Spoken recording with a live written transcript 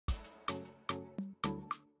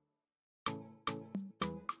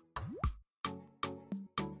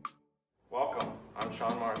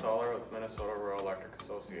Sean Marthaler with Minnesota Rural Electric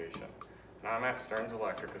Association, and I'm at Stearns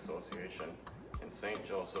Electric Association in St.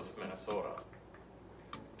 Joseph, Minnesota.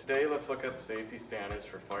 Today, let's look at the safety standards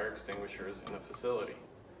for fire extinguishers in the facility.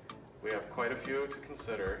 We have quite a few to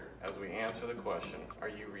consider as we answer the question, are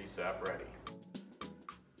you RESAP ready?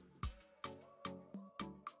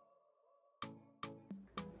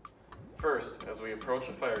 First, as we approach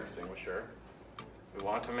a fire extinguisher, we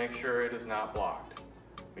want to make sure it is not blocked.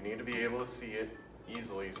 We need to be able to see it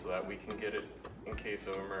easily so that we can get it in case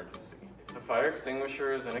of emergency. If the fire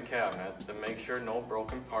extinguisher is in a cabinet, then make sure no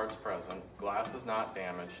broken parts present, glass is not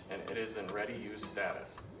damaged, and it is in ready use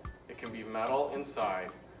status. It can be metal inside,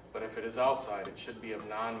 but if it is outside, it should be of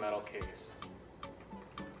non-metal case.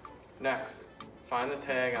 Next, find the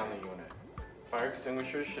tag on the unit. Fire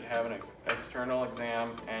extinguishers should have an external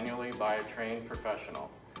exam annually by a trained professional.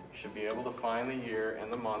 You should be able to find the year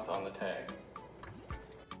and the month on the tag.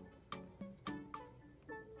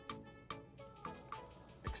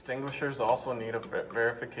 Extinguishers also need a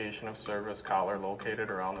verification of service collar located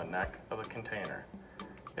around the neck of the container.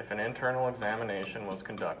 If an internal examination was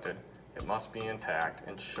conducted, it must be intact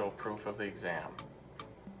and show proof of the exam.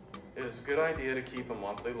 It is a good idea to keep a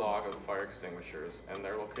monthly log of the fire extinguishers and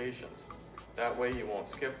their locations. That way you won't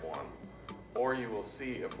skip one, or you will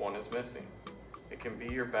see if one is missing. It can be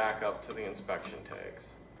your backup to the inspection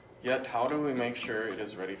tags. Yet, how do we make sure it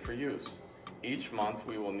is ready for use? Each month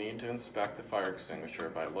we will need to inspect the fire extinguisher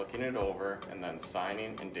by looking it over and then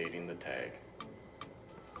signing and dating the tag.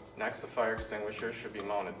 Next, the fire extinguisher should be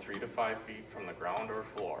mounted 3 to 5 feet from the ground or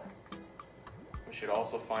floor. We should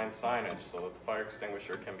also find signage so that the fire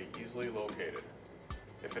extinguisher can be easily located.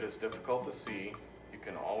 If it is difficult to see, you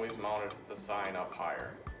can always mount the sign up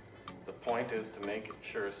higher. The point is to make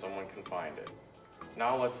sure someone can find it.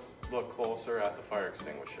 Now let's look closer at the fire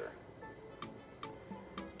extinguisher.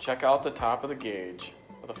 Check out the top of the gauge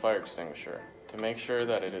of the fire extinguisher to make sure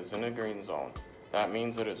that it is in a green zone. That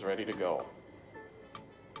means it is ready to go.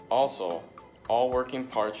 Also, all working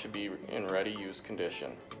parts should be in ready use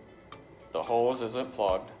condition. The hose isn't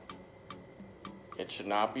plugged. It should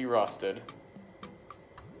not be rusted.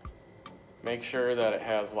 Make sure that it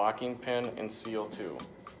has locking pin and seal too.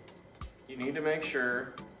 You need to make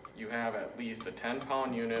sure you have at least a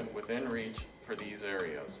 10-pound unit within reach for these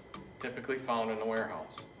areas, typically found in the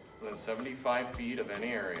warehouse, within 75 feet of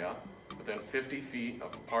any area, within 50 feet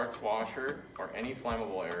of parts washer or any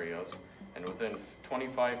flammable areas, and within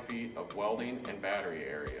 25 feet of welding and battery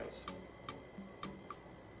areas.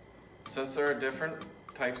 Since there are different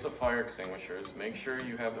types of fire extinguishers, make sure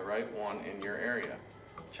you have the right one in your area.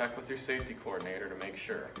 Check with your safety coordinator to make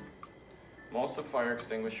sure. Most of the fire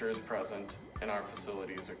extinguishers present in our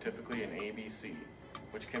facilities are typically an ABC,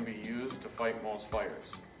 which can be used to fight most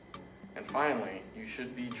fires. And finally, you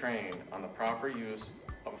should be trained on the proper use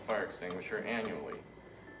of a fire extinguisher annually.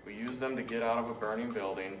 We use them to get out of a burning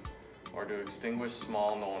building or to extinguish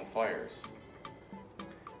small known fires.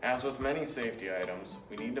 As with many safety items,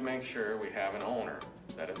 we need to make sure we have an owner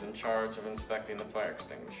that is in charge of inspecting the fire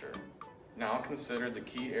extinguisher. Now consider the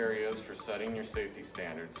key areas for setting your safety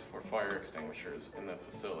standards for fire extinguishers in the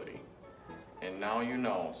facility. And now you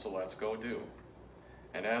know, so let's go do.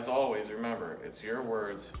 And as always, remember, it's your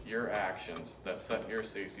words, your actions that set your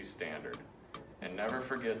safety standard. And never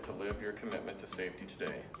forget to live your commitment to safety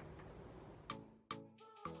today.